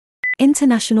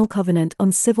International Covenant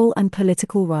on Civil and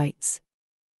Political Rights.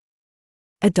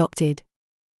 Adopted.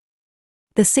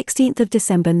 16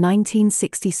 December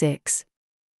 1966.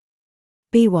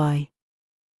 BY.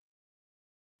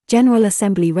 General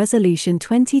Assembly Resolution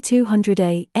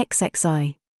 2200A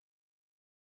XXI.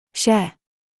 Share.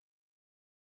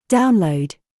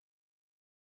 Download.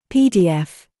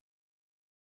 PDF.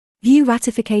 View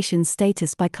ratification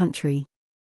status by country.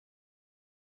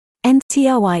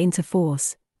 NTRY into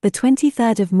force, the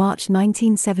 23rd of March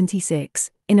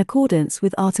 1976, in accordance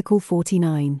with Article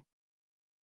 49.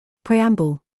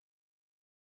 Preamble.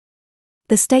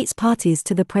 The states parties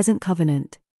to the present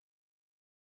covenant.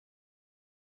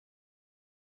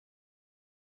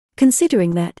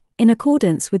 Considering that, in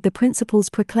accordance with the principles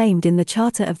proclaimed in the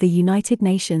Charter of the United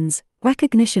Nations,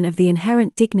 recognition of the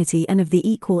inherent dignity and of the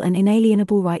equal and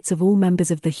inalienable rights of all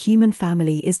members of the human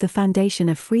family is the foundation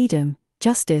of freedom,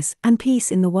 justice, and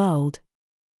peace in the world.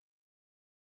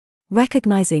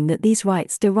 Recognizing that these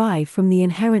rights derive from the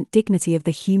inherent dignity of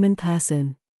the human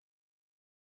person.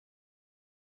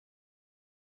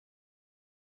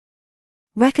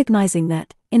 Recognizing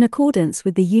that, in accordance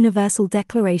with the Universal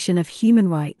Declaration of Human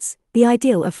Rights, the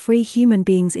ideal of free human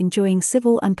beings enjoying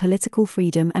civil and political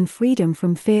freedom and freedom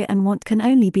from fear and want can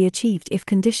only be achieved if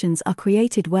conditions are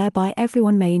created whereby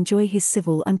everyone may enjoy his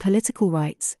civil and political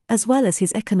rights, as well as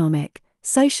his economic,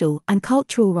 social, and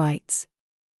cultural rights.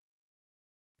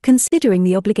 Considering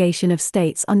the obligation of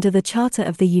states under the Charter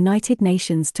of the United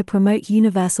Nations to promote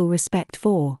universal respect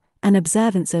for, and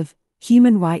observance of,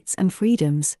 human rights and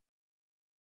freedoms.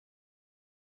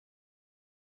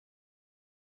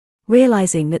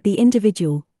 Realizing that the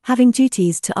individual, having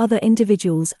duties to other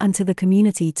individuals and to the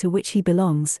community to which he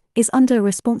belongs, is under a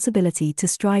responsibility to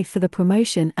strive for the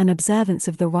promotion and observance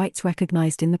of the rights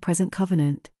recognized in the present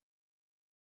covenant.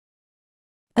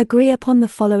 Agree upon the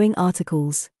following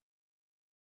articles.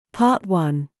 Part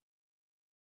 1.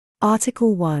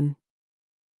 Article 1.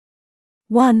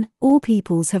 1. All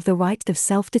peoples have the right of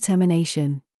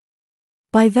self-determination.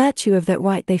 By virtue of that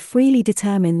right they freely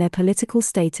determine their political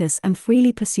status and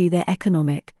freely pursue their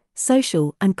economic,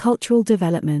 social, and cultural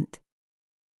development.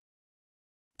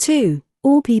 2.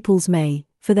 All peoples may,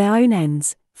 for their own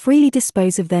ends, freely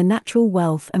dispose of their natural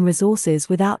wealth and resources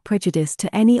without prejudice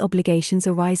to any obligations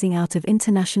arising out of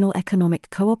international economic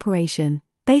cooperation,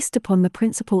 based upon the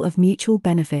principle of mutual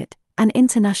benefit, and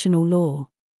international law.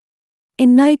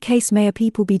 In no case may a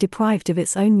people be deprived of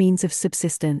its own means of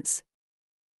subsistence.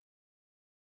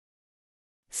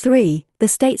 3. The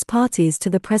states parties to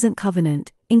the present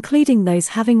covenant, including those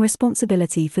having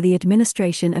responsibility for the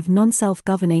administration of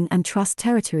non-self-governing and trust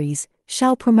territories,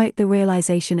 shall promote the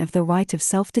realization of the right of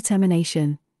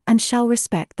self-determination, and shall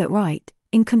respect that right,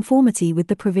 in conformity with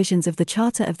the provisions of the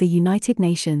Charter of the United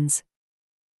Nations.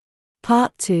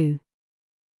 Part 2.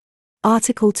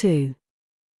 Article 2.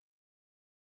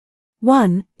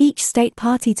 1. Each state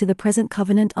party to the present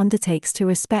covenant undertakes to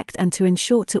respect and to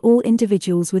ensure to all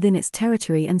individuals within its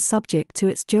territory and subject to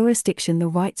its jurisdiction the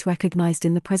rights recognized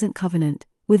in the present covenant,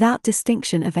 without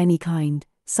distinction of any kind,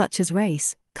 such as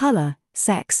race, color,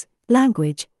 sex,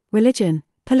 language, religion,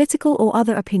 political or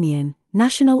other opinion,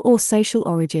 national or social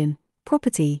origin,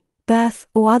 property, birth,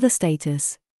 or other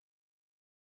status.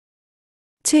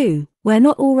 2. Where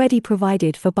not already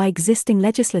provided for by existing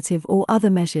legislative or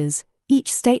other measures,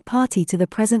 each state party to the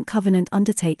present covenant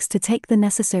undertakes to take the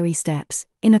necessary steps,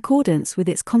 in accordance with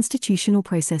its constitutional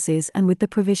processes and with the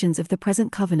provisions of the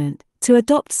present covenant, to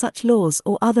adopt such laws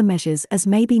or other measures as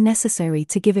may be necessary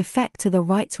to give effect to the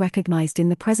rights recognized in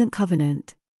the present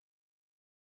covenant.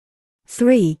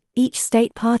 3. Each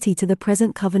state party to the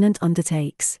present covenant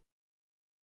undertakes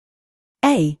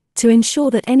a. To ensure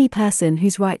that any person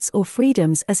whose rights or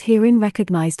freedoms as herein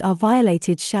recognized are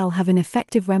violated shall have an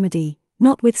effective remedy,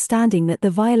 notwithstanding that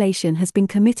the violation has been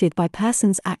committed by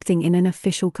persons acting in an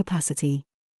official capacity.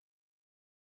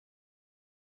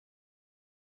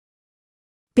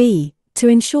 b. To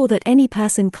ensure that any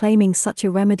person claiming such a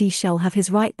remedy shall have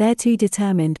his right thereto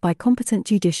determined by competent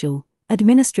judicial,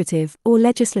 administrative, or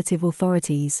legislative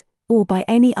authorities, or by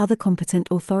any other competent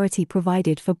authority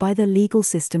provided for by the legal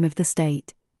system of the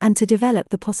state, and to develop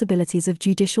the possibilities of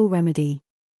judicial remedy.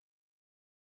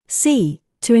 c.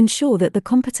 To ensure that the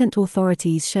competent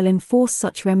authorities shall enforce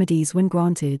such remedies when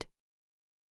granted.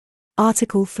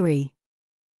 Article 3.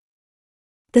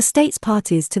 The states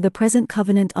parties to the present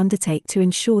covenant undertake to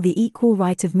ensure the equal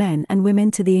right of men and women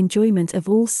to the enjoyment of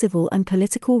all civil and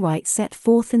political rights set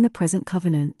forth in the present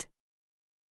covenant.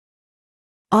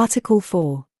 Article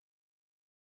 4.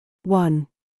 1.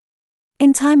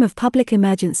 In time of public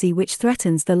emergency which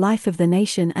threatens the life of the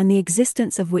nation and the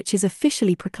existence of which is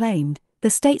officially proclaimed, the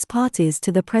states parties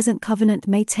to the present covenant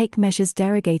may take measures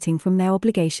derogating from their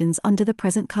obligations under the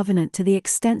present covenant to the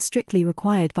extent strictly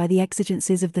required by the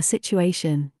exigencies of the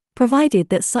situation, provided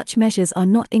that such measures are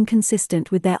not inconsistent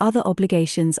with their other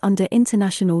obligations under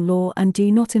international law and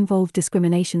do not involve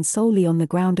discrimination solely on the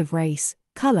ground of race,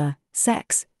 color,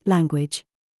 sex, language,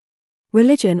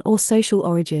 religion or social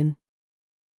origin.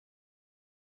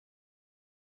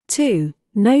 2.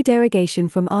 No derogation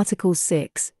from Articles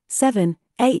 6, 7,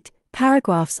 8,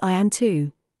 paragraphs I and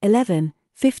 2, 11,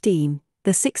 15,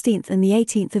 the 16th and the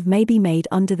 18th of may be made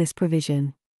under this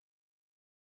provision.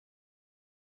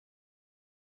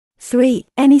 3.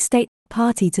 Any state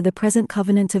party to the present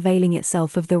covenant availing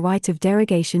itself of the right of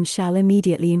derogation shall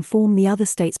immediately inform the other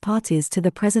states parties to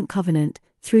the present covenant,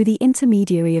 through the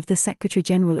intermediary of the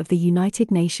Secretary-General of the United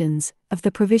Nations, of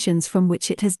the provisions from which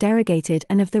it has derogated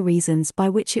and of the reasons by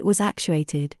which it was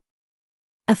actuated.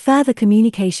 A further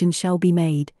communication shall be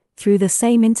made, through the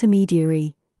same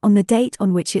intermediary, on the date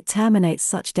on which it terminates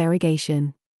such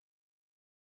derogation.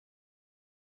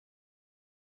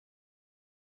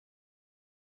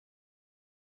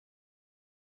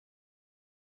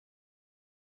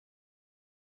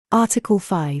 Article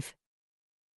 5.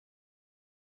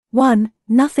 1.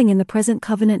 Nothing in the present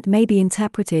covenant may be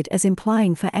interpreted as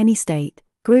implying for any state,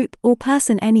 group, or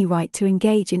person any right to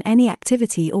engage in any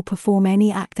activity or perform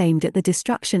any act aimed at the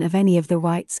destruction of any of the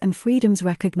rights and freedoms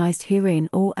recognized herein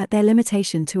or at their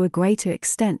limitation to a greater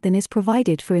extent than is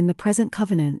provided for in the present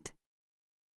covenant.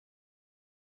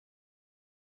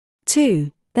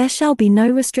 2. There shall be no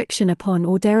restriction upon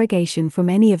or derogation from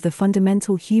any of the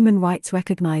fundamental human rights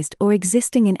recognized or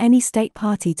existing in any state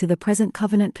party to the present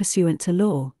covenant pursuant to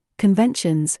law,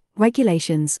 conventions,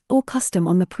 regulations, or custom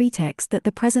on the pretext that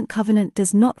the present covenant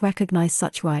does not recognize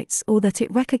such rights or that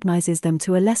it recognizes them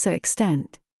to a lesser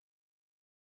extent.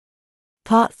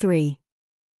 Part 3.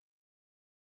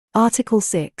 Article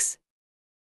 6.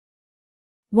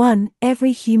 1.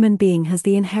 Every human being has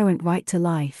the inherent right to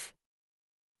life.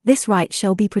 This right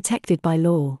shall be protected by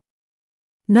law.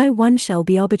 No one shall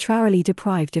be arbitrarily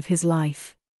deprived of his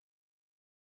life.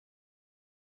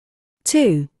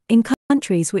 2. In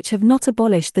countries which have not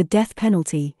abolished the death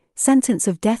penalty, sentence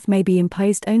of death may be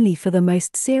imposed only for the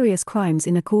most serious crimes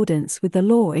in accordance with the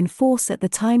law in force at the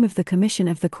time of the commission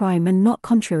of the crime and not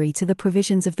contrary to the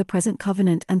provisions of the present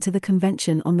covenant and to the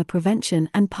Convention on the Prevention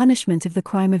and Punishment of the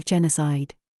Crime of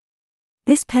Genocide.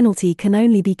 This penalty can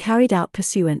only be carried out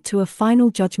pursuant to a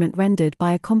final judgment rendered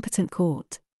by a competent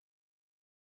court.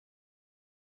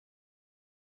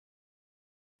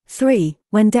 3.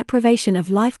 When deprivation of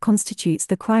life constitutes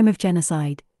the crime of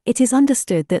genocide, it is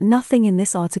understood that nothing in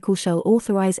this article shall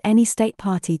authorize any state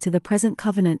party to the present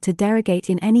covenant to derogate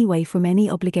in any way from any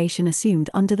obligation assumed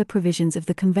under the provisions of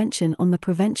the Convention on the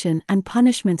Prevention and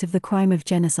Punishment of the Crime of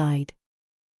Genocide.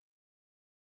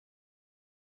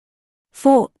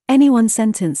 4. Anyone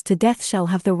sentenced to death shall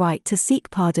have the right to seek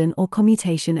pardon or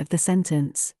commutation of the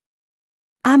sentence.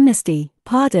 Amnesty,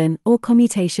 pardon, or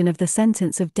commutation of the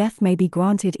sentence of death may be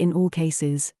granted in all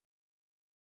cases.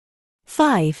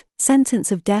 5.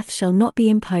 Sentence of death shall not be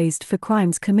imposed for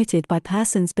crimes committed by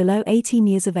persons below 18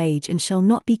 years of age and shall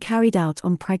not be carried out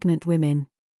on pregnant women.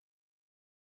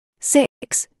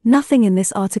 6. Nothing in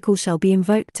this article shall be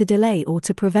invoked to delay or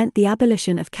to prevent the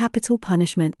abolition of capital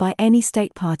punishment by any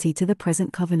state party to the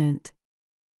present covenant.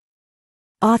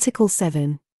 Article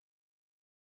 7.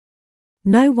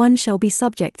 No one shall be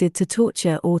subjected to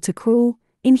torture or to cruel,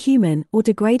 inhuman, or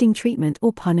degrading treatment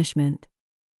or punishment.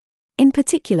 In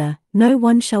particular, no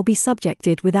one shall be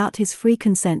subjected without his free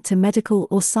consent to medical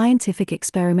or scientific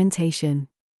experimentation.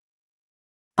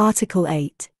 Article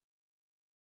 8.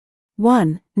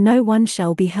 1. No one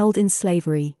shall be held in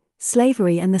slavery.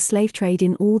 Slavery and the slave trade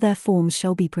in all their forms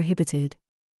shall be prohibited.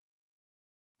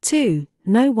 2.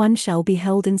 No one shall be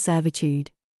held in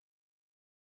servitude.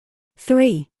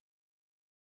 3.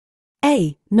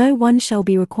 A. No one shall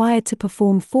be required to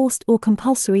perform forced or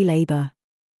compulsory labor.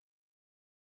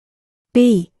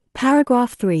 B.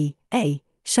 Paragraph 3, A.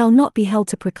 Shall not be held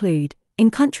to preclude,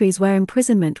 in countries where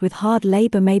imprisonment with hard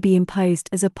labor may be imposed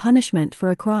as a punishment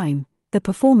for a crime, the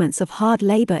performance of hard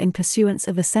labor in pursuance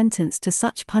of a sentence to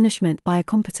such punishment by a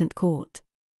competent court.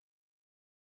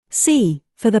 C.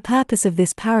 For the purpose of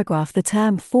this paragraph the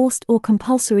term forced or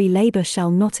compulsory labor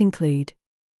shall not include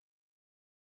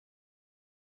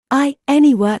I.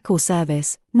 Any work or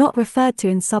service, not referred to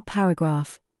in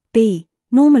subparagraph B,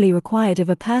 normally required of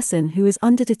a person who is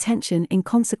under detention in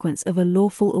consequence of a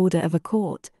lawful order of a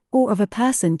court, or of a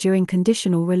person during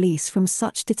conditional release from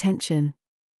such detention.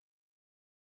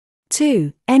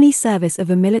 2. Any service of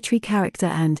a military character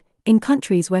and, in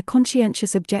countries where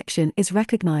conscientious objection is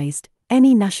recognized,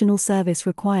 any national service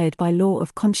required by law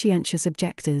of conscientious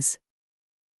objectors.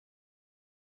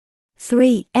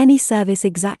 3. Any service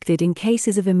exacted in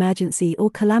cases of emergency or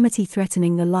calamity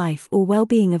threatening the life or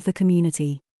well-being of the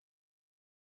community.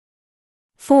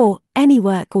 4. Any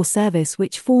work or service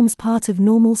which forms part of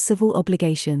normal civil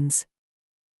obligations.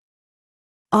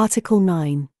 Article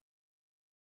 9.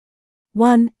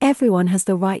 1. Everyone has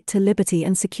the right to liberty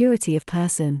and security of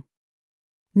person.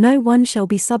 No one shall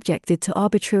be subjected to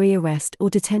arbitrary arrest or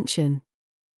detention.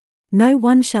 No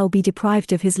one shall be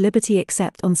deprived of his liberty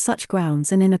except on such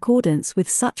grounds and in accordance with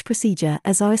such procedure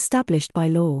as are established by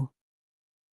law.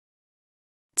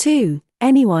 2.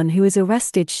 Anyone who is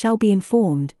arrested shall be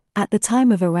informed, at the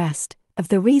time of arrest, of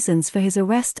the reasons for his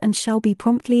arrest and shall be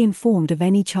promptly informed of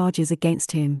any charges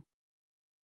against him.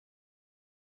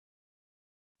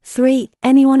 3.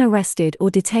 Anyone arrested or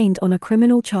detained on a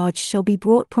criminal charge shall be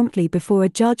brought promptly before a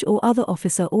judge or other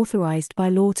officer authorized by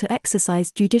law to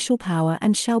exercise judicial power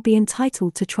and shall be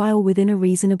entitled to trial within a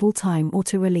reasonable time or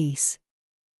to release.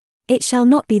 It shall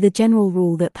not be the general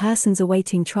rule that persons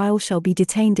awaiting trial shall be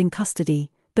detained in custody,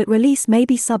 but release may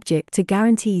be subject to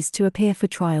guarantees to appear for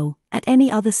trial, at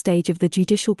any other stage of the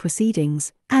judicial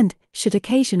proceedings, and, should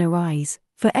occasion arise,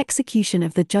 for execution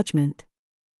of the judgment.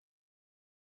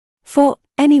 4.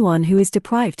 Anyone who is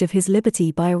deprived of his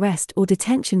liberty by arrest or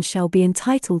detention shall be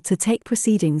entitled to take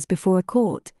proceedings before a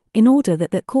court, in order that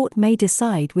that court may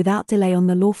decide without delay on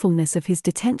the lawfulness of his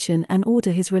detention and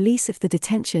order his release if the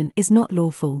detention is not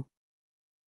lawful.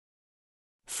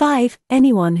 5.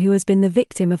 Anyone who has been the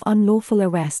victim of unlawful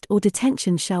arrest or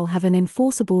detention shall have an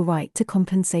enforceable right to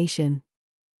compensation.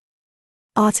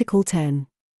 Article 10.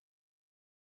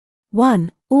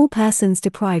 1. All persons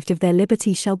deprived of their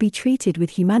liberty shall be treated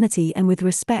with humanity and with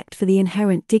respect for the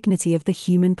inherent dignity of the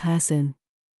human person.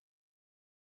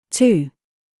 2.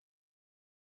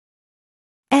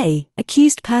 A.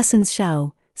 Accused persons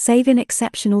shall, save in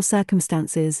exceptional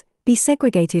circumstances, be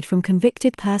segregated from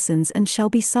convicted persons and shall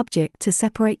be subject to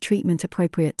separate treatment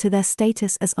appropriate to their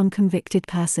status as unconvicted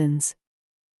persons.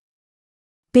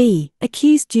 B.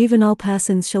 Accused juvenile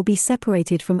persons shall be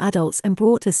separated from adults and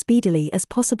brought as speedily as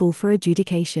possible for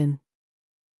adjudication.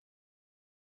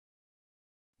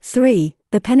 3.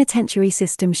 The penitentiary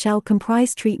system shall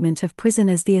comprise treatment of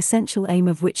prisoners, the essential aim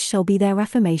of which shall be their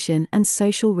reformation and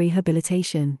social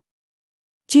rehabilitation.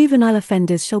 Juvenile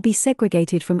offenders shall be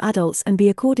segregated from adults and be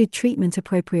accorded treatment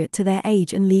appropriate to their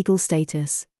age and legal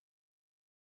status.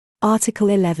 Article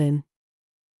 11.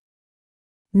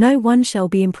 No one shall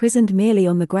be imprisoned merely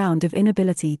on the ground of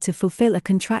inability to fulfill a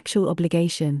contractual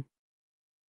obligation.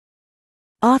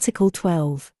 Article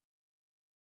 12.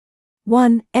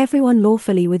 1. Everyone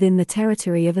lawfully within the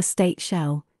territory of a state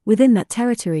shall, within that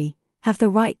territory, have the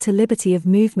right to liberty of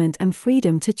movement and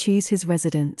freedom to choose his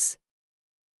residence.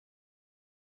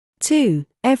 2.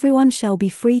 Everyone shall be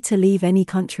free to leave any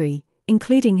country,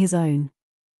 including his own.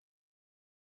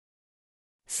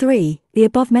 3. The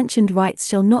above-mentioned rights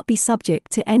shall not be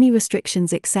subject to any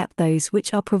restrictions except those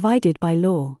which are provided by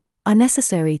law, are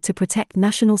necessary to protect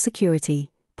national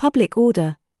security, public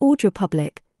order, ordre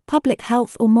public, public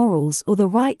health or morals or the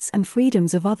rights and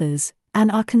freedoms of others,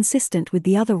 and are consistent with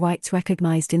the other rights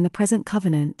recognized in the present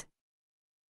covenant.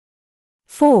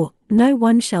 4. No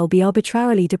one shall be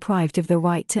arbitrarily deprived of the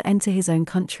right to enter his own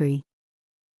country.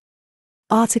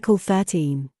 Article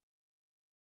 13.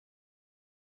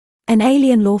 An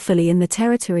alien lawfully in the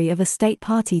territory of a state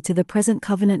party to the present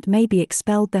covenant may be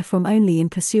expelled therefrom only in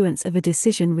pursuance of a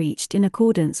decision reached in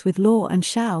accordance with law and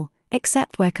shall,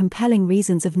 except where compelling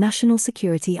reasons of national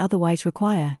security otherwise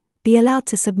require, be allowed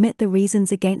to submit the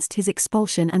reasons against his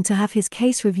expulsion and to have his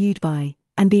case reviewed by,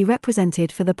 and be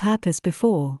represented for the purpose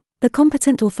before, the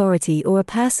competent authority or a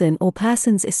person or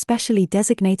persons especially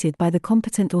designated by the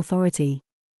competent authority.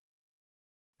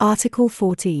 Article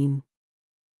 14.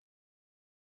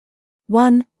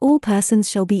 1. All persons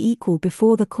shall be equal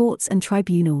before the courts and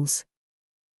tribunals.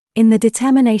 In the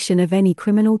determination of any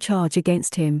criminal charge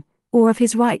against him, or of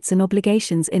his rights and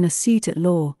obligations in a suit at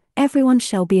law, everyone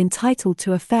shall be entitled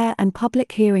to a fair and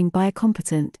public hearing by a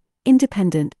competent,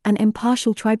 independent, and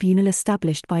impartial tribunal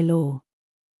established by law.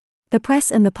 The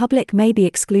press and the public may be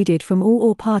excluded from all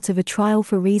or part of a trial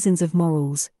for reasons of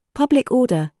morals, public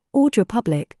order, ordre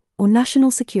public, or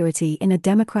national security in a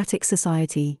democratic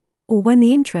society, or when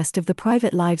the interest of the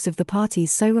private lives of the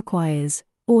parties so requires,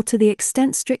 or to the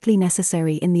extent strictly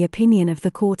necessary in the opinion of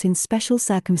the court in special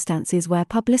circumstances where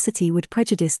publicity would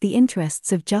prejudice the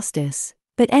interests of justice.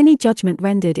 But any judgment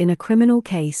rendered in a criminal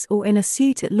case or in a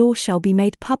suit at law shall be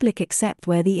made public except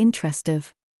where the interest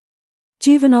of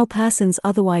Juvenile persons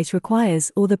otherwise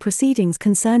requires or the proceedings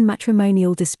concern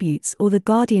matrimonial disputes or the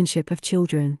guardianship of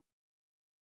children.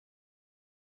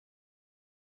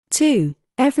 2.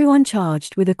 Everyone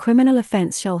charged with a criminal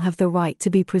offense shall have the right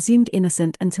to be presumed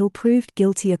innocent until proved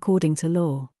guilty according to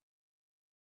law.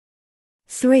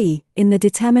 3. In the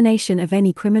determination of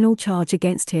any criminal charge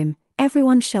against him,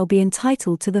 everyone shall be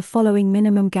entitled to the following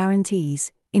minimum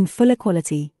guarantees, in full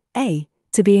equality: a.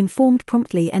 To be informed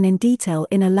promptly and in detail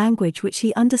in a language which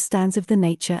he understands of the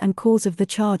nature and cause of the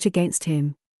charge against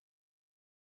him.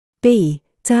 b.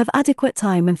 To have adequate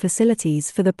time and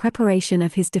facilities for the preparation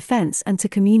of his defense and to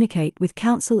communicate with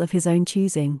counsel of his own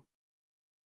choosing.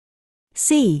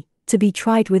 c. To be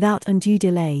tried without undue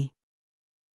delay.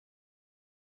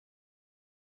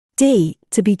 d.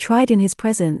 To be tried in his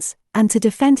presence, and to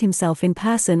defend himself in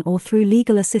person or through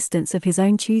legal assistance of his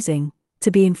own choosing,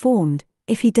 to be informed,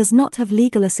 if he does not have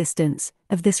legal assistance,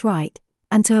 of this right,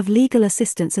 and to have legal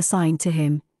assistance assigned to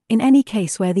him, in any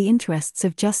case where the interests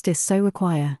of justice so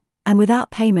require, and without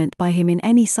payment by him in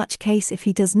any such case if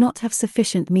he does not have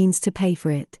sufficient means to pay for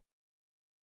it.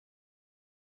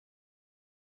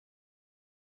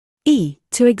 e.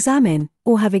 To examine,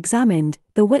 or have examined,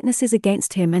 the witnesses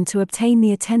against him and to obtain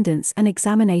the attendance and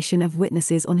examination of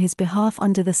witnesses on his behalf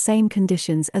under the same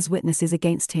conditions as witnesses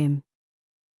against him.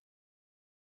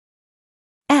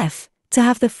 f. To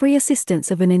have the free assistance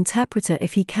of an interpreter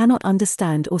if he cannot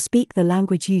understand or speak the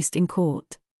language used in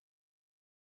court.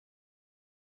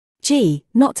 g.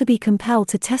 Not to be compelled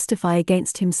to testify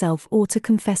against himself or to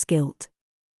confess guilt.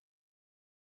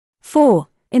 4.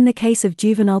 In the case of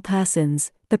juvenile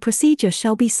persons, the procedure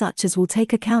shall be such as will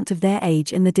take account of their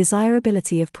age and the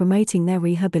desirability of promoting their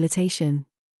rehabilitation.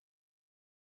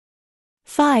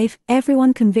 5.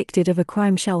 Everyone convicted of a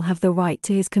crime shall have the right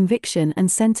to his conviction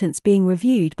and sentence being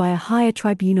reviewed by a higher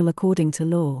tribunal according to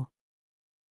law.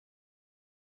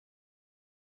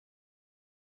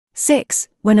 6.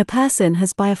 When a person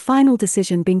has by a final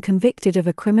decision been convicted of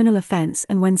a criminal offense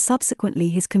and when subsequently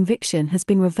his conviction has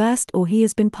been reversed or he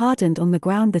has been pardoned on the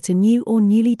ground that a new or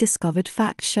newly discovered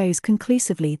fact shows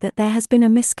conclusively that there has been a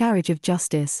miscarriage of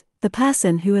justice, the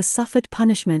person who has suffered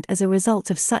punishment as a result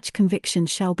of such conviction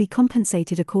shall be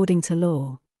compensated according to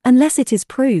law, unless it is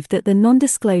proved that the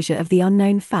non-disclosure of the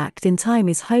unknown fact in time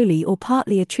is wholly or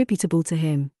partly attributable to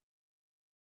him.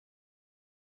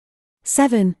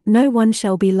 7. No one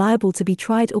shall be liable to be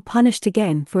tried or punished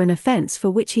again for an offense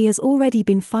for which he has already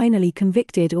been finally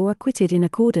convicted or acquitted in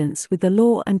accordance with the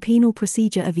law and penal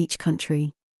procedure of each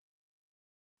country.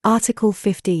 Article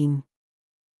 15.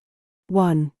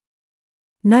 1.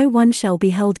 No one shall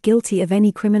be held guilty of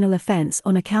any criminal offense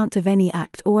on account of any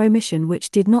act or omission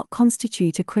which did not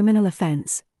constitute a criminal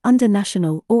offense, under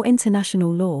national or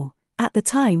international law, at the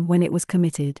time when it was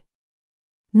committed.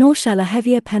 Nor shall a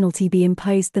heavier penalty be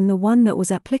imposed than the one that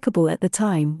was applicable at the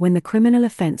time when the criminal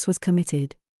offense was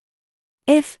committed.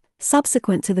 If,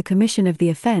 subsequent to the commission of the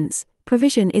offense,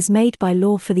 provision is made by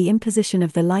law for the imposition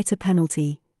of the lighter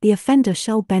penalty, the offender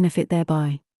shall benefit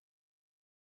thereby.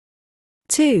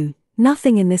 2.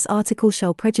 Nothing in this article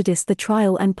shall prejudice the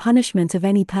trial and punishment of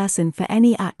any person for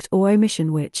any act or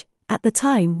omission which, at the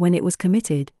time when it was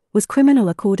committed, was criminal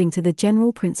according to the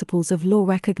general principles of law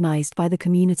recognized by the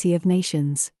community of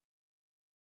nations.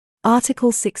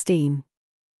 Article 16.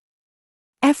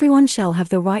 Everyone shall have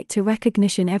the right to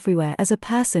recognition everywhere as a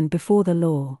person before the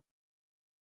law.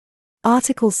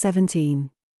 Article 17.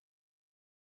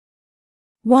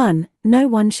 1. No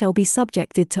one shall be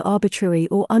subjected to arbitrary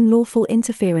or unlawful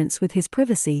interference with his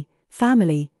privacy,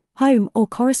 family, home or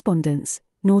correspondence,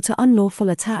 nor to unlawful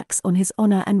attacks on his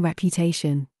honor and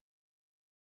reputation.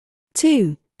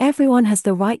 2. Everyone has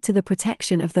the right to the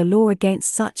protection of the law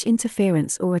against such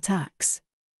interference or attacks.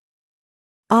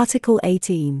 Article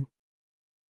 18.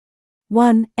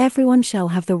 1. Everyone shall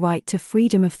have the right to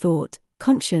freedom of thought,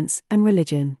 conscience, and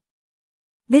religion.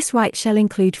 This right shall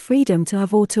include freedom to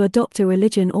have or to adopt a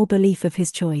religion or belief of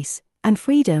his choice, and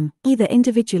freedom, either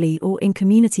individually or in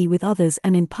community with others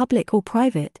and in public or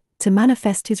private, to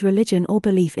manifest his religion or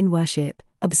belief in worship,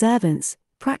 observance,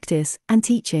 practice, and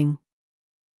teaching.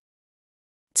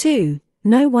 2.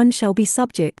 No one shall be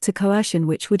subject to coercion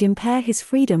which would impair his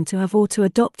freedom to have or to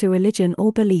adopt a religion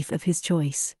or belief of his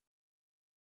choice.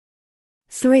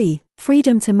 3.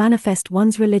 Freedom to manifest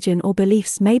one's religion or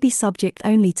beliefs may be subject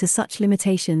only to such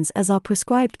limitations as are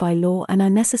prescribed by law and are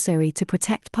necessary to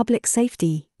protect public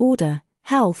safety, order,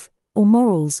 health, or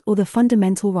morals or the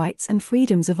fundamental rights and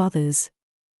freedoms of others.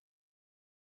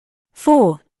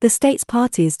 4. The states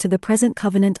parties to the present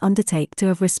covenant undertake to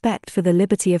have respect for the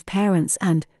liberty of parents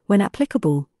and, when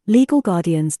applicable, legal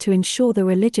guardians to ensure the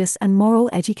religious and moral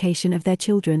education of their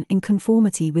children in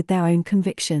conformity with their own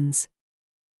convictions.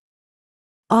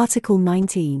 Article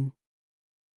 19.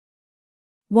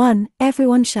 1.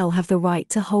 Everyone shall have the right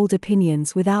to hold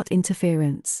opinions without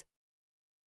interference.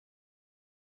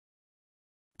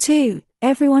 2.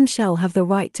 Everyone shall have the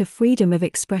right to freedom of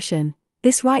expression.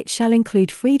 This right shall include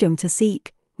freedom to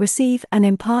seek, receive and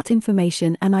impart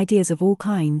information and ideas of all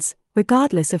kinds,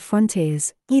 regardless of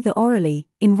frontiers, either orally,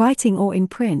 in writing or in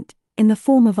print, in the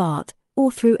form of art,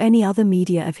 or through any other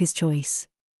media of his choice.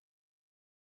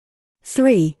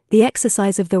 3. The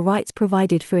exercise of the rights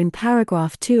provided for in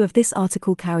paragraph 2 of this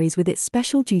article carries with it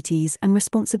special duties and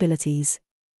responsibilities.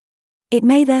 It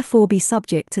may therefore be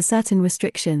subject to certain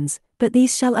restrictions, but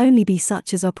these shall only be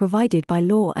such as are provided by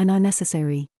law and are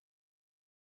necessary.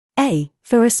 A.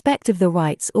 For respect of the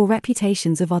rights or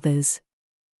reputations of others.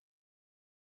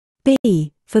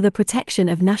 B. For the protection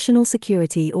of national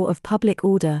security or of public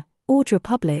order, ordre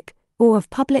public, or of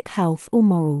public health or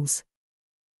morals.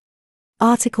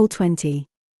 Article 20.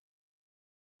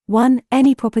 1.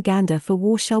 Any propaganda for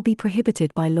war shall be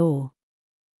prohibited by law.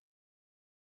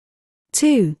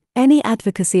 2. Any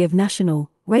advocacy of national,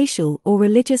 racial or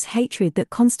religious hatred that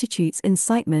constitutes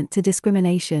incitement to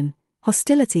discrimination,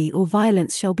 hostility or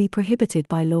violence shall be prohibited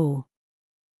by law.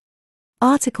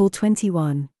 Article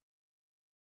 21.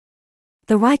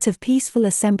 The right of peaceful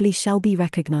assembly shall be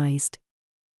recognized.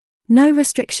 No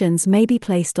restrictions may be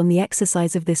placed on the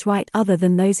exercise of this right other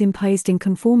than those imposed in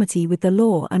conformity with the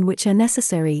law and which are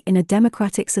necessary in a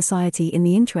democratic society in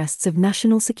the interests of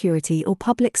national security or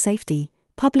public safety,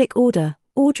 public order,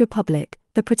 ordre public,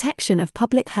 the protection of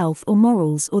public health or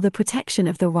morals or the protection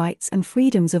of the rights and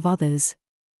freedoms of others.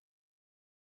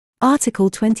 Article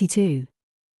 22.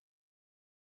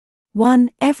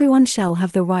 1. Everyone shall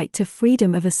have the right to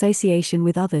freedom of association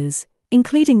with others,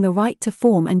 including the right to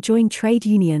form and join trade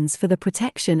unions for the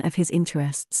protection of his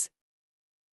interests.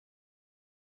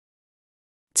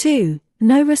 2.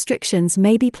 No restrictions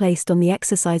may be placed on the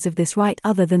exercise of this right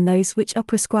other than those which are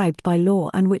prescribed by law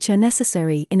and which are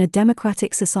necessary in a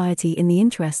democratic society in the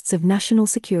interests of national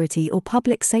security or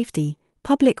public safety,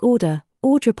 public order,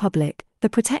 ordre public, the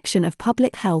protection of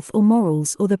public health or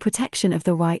morals or the protection of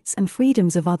the rights and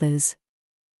freedoms of others.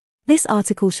 This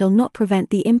article shall not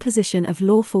prevent the imposition of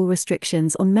lawful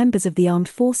restrictions on members of the armed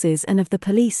forces and of the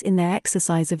police in their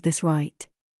exercise of this right.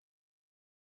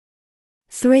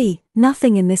 3.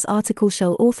 Nothing in this article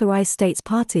shall authorize states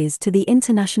parties to the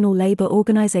International Labour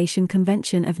Organization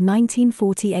Convention of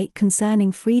 1948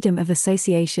 concerning freedom of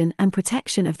association and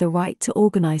protection of the right to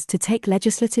organize to take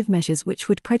legislative measures which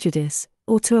would prejudice,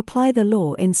 or to apply the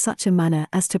law in such a manner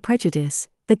as to prejudice,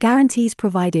 the guarantees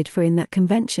provided for in that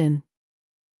convention.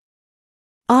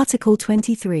 Article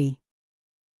 23.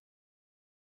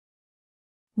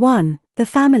 1. The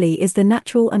family is the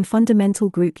natural and fundamental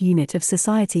group unit of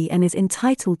society and is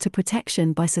entitled to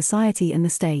protection by society and the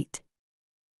state.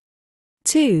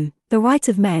 2. The right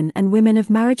of men and women of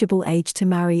marriageable age to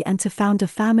marry and to found a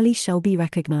family shall be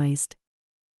recognized.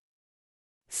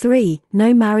 3.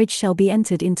 No marriage shall be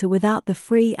entered into without the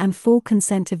free and full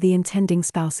consent of the intending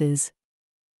spouses.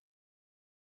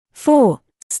 4.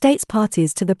 States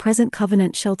parties to the present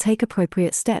covenant shall take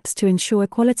appropriate steps to ensure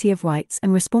equality of rights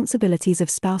and responsibilities of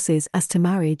spouses as to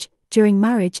marriage, during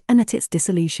marriage and at its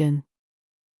dissolution.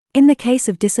 In the case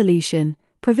of dissolution,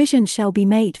 provision shall be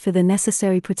made for the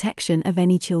necessary protection of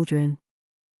any children.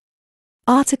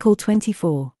 Article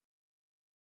 24.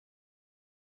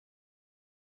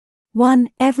 1.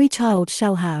 Every child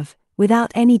shall have,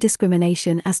 without any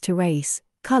discrimination as to race,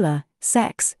 color,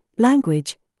 sex,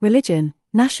 language, religion,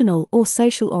 national or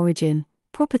social origin,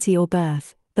 property or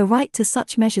birth, the right to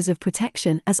such measures of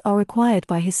protection as are required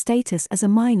by his status as a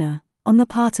minor, on the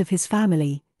part of his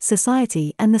family,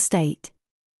 society and the state.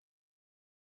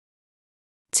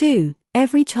 2.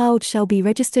 Every child shall be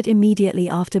registered immediately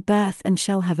after birth and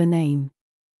shall have a name.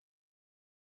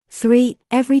 3.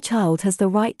 Every child has the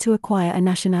right to acquire a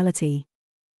nationality.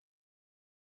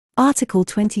 Article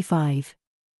 25.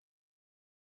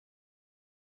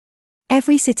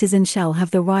 Every citizen shall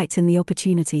have the right and the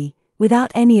opportunity,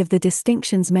 without any of the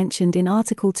distinctions mentioned in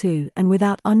Article 2 and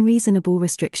without unreasonable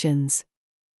restrictions.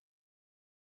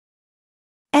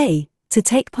 A. To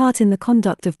take part in the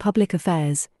conduct of public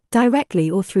affairs, directly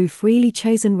or through freely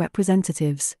chosen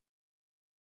representatives.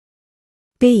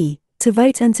 B. To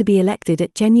vote and to be elected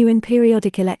at genuine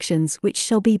periodic elections which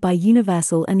shall be by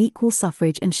universal and equal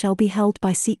suffrage and shall be held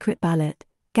by secret ballot,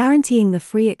 guaranteeing the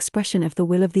free expression of the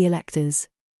will of the electors.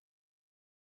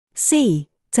 C.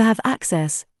 To have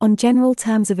access, on general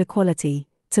terms of equality,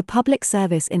 to public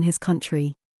service in his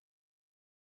country.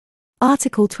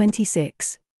 Article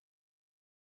 26.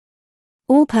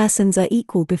 All persons are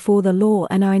equal before the law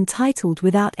and are entitled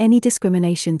without any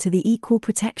discrimination to the equal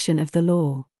protection of the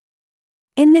law.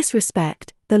 In this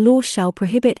respect, the law shall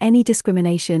prohibit any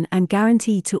discrimination and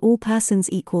guarantee to all persons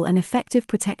equal and effective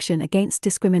protection against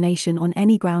discrimination on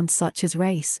any ground such as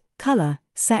race, color,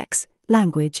 sex,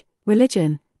 language,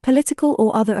 religion, political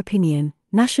or other opinion,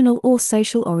 national or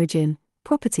social origin,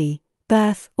 property,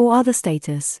 birth, or other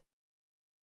status.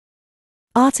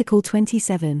 Article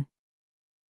 27.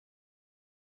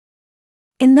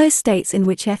 In those states in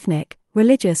which ethnic,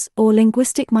 religious, or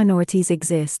linguistic minorities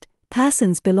exist,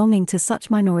 persons belonging to such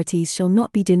minorities shall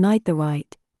not be denied the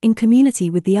right, in community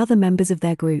with the other members of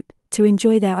their group, to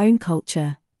enjoy their own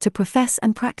culture, to profess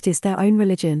and practice their own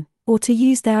religion, or to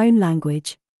use their own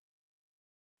language.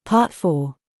 Part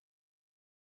 4.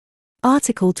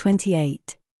 Article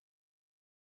 28.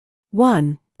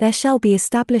 1. There shall be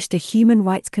established a Human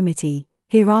Rights Committee,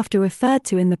 hereafter referred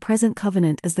to in the present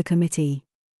covenant as the Committee.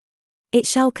 It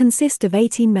shall consist of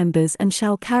 18 members and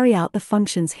shall carry out the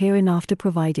functions hereinafter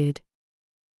provided.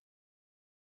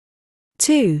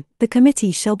 2. The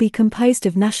committee shall be composed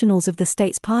of nationals of the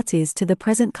states parties to the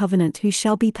present covenant who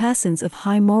shall be persons of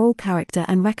high moral character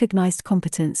and recognized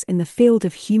competence in the field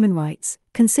of human rights,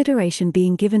 consideration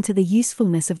being given to the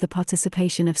usefulness of the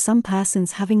participation of some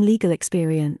persons having legal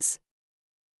experience.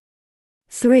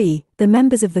 3. The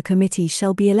members of the committee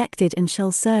shall be elected and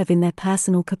shall serve in their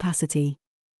personal capacity.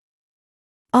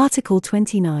 Article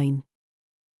 29.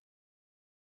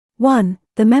 1.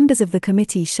 The members of the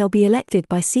committee shall be elected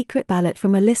by secret ballot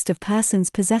from a list of persons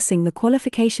possessing the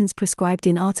qualifications prescribed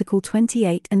in Article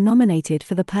 28 and nominated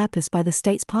for the purpose by the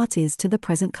states parties to the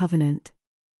present covenant.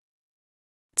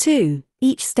 2.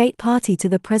 Each state party to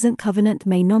the present covenant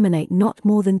may nominate not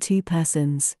more than 2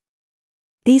 persons.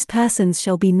 These persons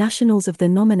shall be nationals of the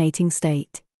nominating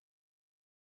state.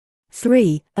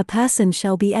 3. A person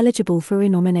shall be eligible for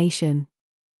renomination.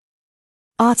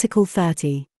 Article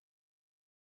 30.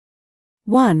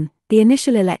 1. The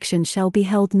initial election shall be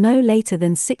held no later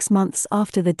than 6 months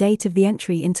after the date of the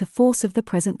entry into force of the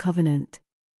present covenant.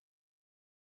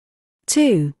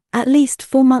 2. At least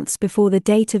 4 months before the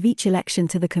date of each election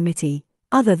to the committee,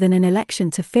 other than an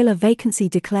election to fill a vacancy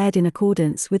declared in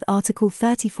accordance with Article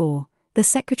 34, the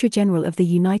Secretary-General of the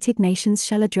United Nations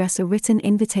shall address a written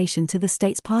invitation to the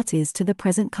states parties to the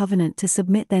present covenant to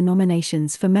submit their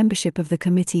nominations for membership of the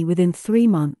committee within 3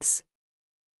 months.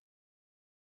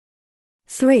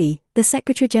 3. The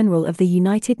Secretary-General of the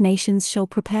United Nations shall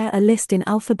prepare a list in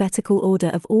alphabetical order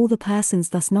of all the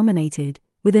persons thus nominated,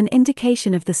 with an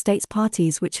indication of the states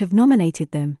parties which have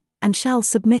nominated them, and shall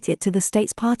submit it to the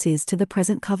states parties to the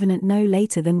present covenant no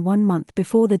later than 1 month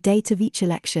before the date of each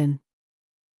election.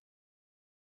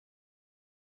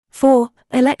 4.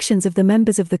 Elections of the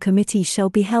members of the committee shall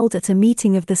be held at a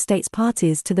meeting of the states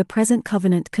parties to the present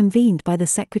covenant convened by the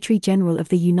Secretary-General of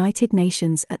the United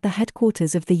Nations at the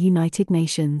headquarters of the United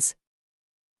Nations.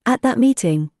 At that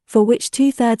meeting, for which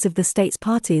 2/3 of the states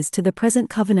parties to the present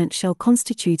covenant shall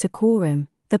constitute a quorum,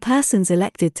 the persons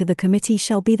elected to the committee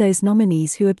shall be those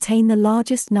nominees who obtain the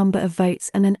largest number of votes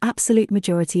and an absolute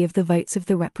majority of the votes of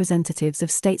the representatives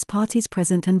of states parties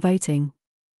present and voting.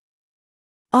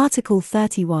 Article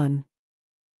 31.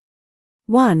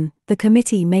 1. The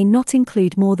committee may not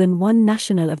include more than 1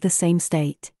 national of the same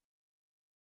state.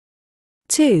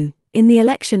 2. In the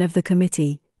election of the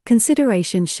committee,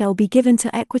 consideration shall be given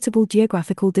to equitable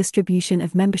geographical distribution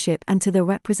of membership and to the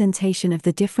representation of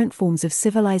the different forms of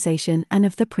civilization and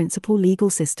of the principal legal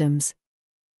systems.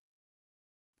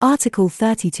 Article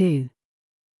 32.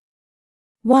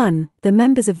 1. The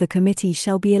members of the committee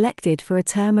shall be elected for a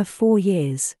term of 4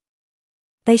 years.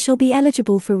 They shall be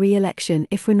eligible for re-election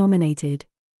if renominated.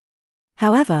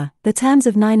 However, the terms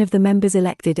of 9 of the members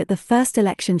elected at the first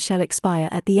election shall expire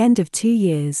at the end of 2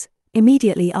 years.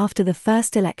 Immediately after the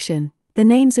first election, the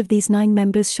names of these 9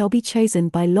 members shall be chosen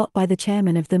by lot by the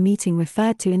chairman of the meeting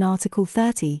referred to in Article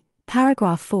 30,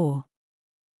 paragraph 4.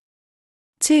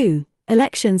 2.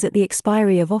 Elections at the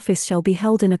expiry of office shall be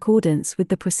held in accordance with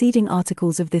the preceding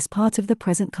articles of this part of the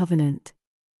present covenant.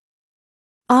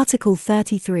 Article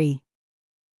 33.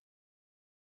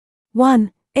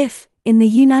 1. If, in the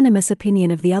unanimous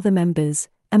opinion of the other members,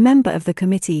 a member of the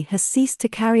committee has ceased to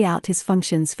carry out his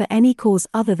functions for any cause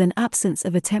other than absence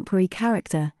of a temporary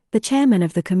character, the chairman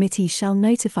of the committee shall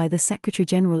notify the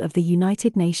Secretary-General of the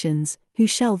United Nations, who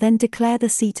shall then declare the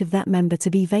seat of that member to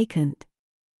be vacant.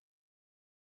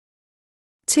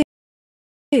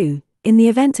 2. In the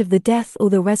event of the death or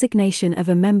the resignation of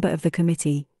a member of the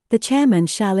committee, The chairman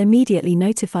shall immediately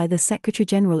notify the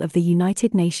Secretary-General of the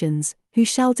United Nations, who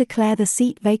shall declare the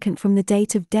seat vacant from the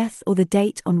date of death or the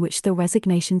date on which the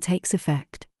resignation takes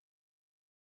effect.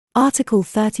 Article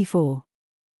 34.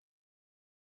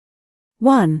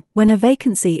 1. When a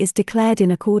vacancy is declared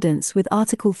in accordance with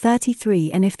Article 33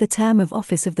 and if the term of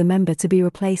office of the member to be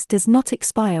replaced does not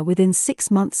expire within 6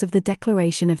 months of the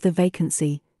declaration of the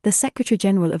vacancy, the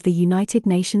Secretary-General of the United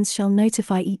Nations shall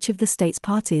notify each of the states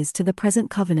parties to the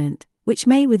present covenant, which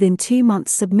may within 2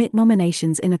 months submit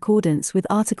nominations in accordance with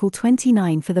Article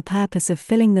 29 for the purpose of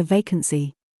filling the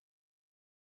vacancy.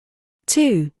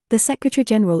 2. The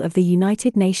Secretary-General of the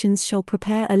United Nations shall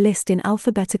prepare a list in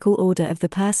alphabetical order of the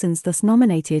persons thus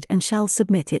nominated and shall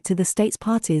submit it to the states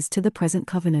parties to the present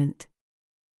covenant.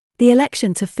 The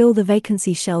election to fill the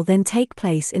vacancy shall then take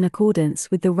place in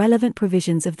accordance with the relevant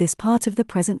provisions of this part of the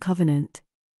present covenant.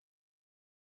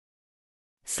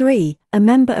 3. A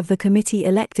member of the committee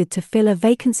elected to fill a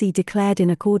vacancy declared in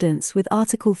accordance with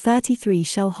Article 33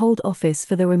 shall hold office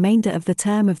for the remainder of the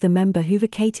term of the member who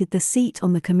vacated the seat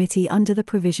on the committee under the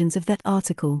provisions of that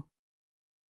article.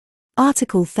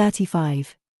 Article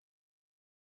 35.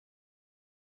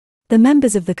 The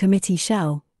members of the committee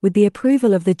shall, with the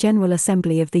approval of the General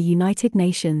Assembly of the United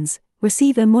Nations,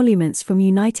 receive emoluments from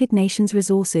United Nations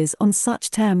resources on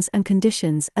such terms and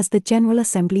conditions as the General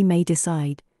Assembly may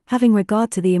decide, having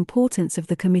regard to the importance of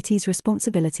the committee's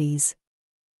responsibilities.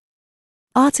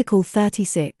 Article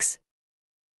 36.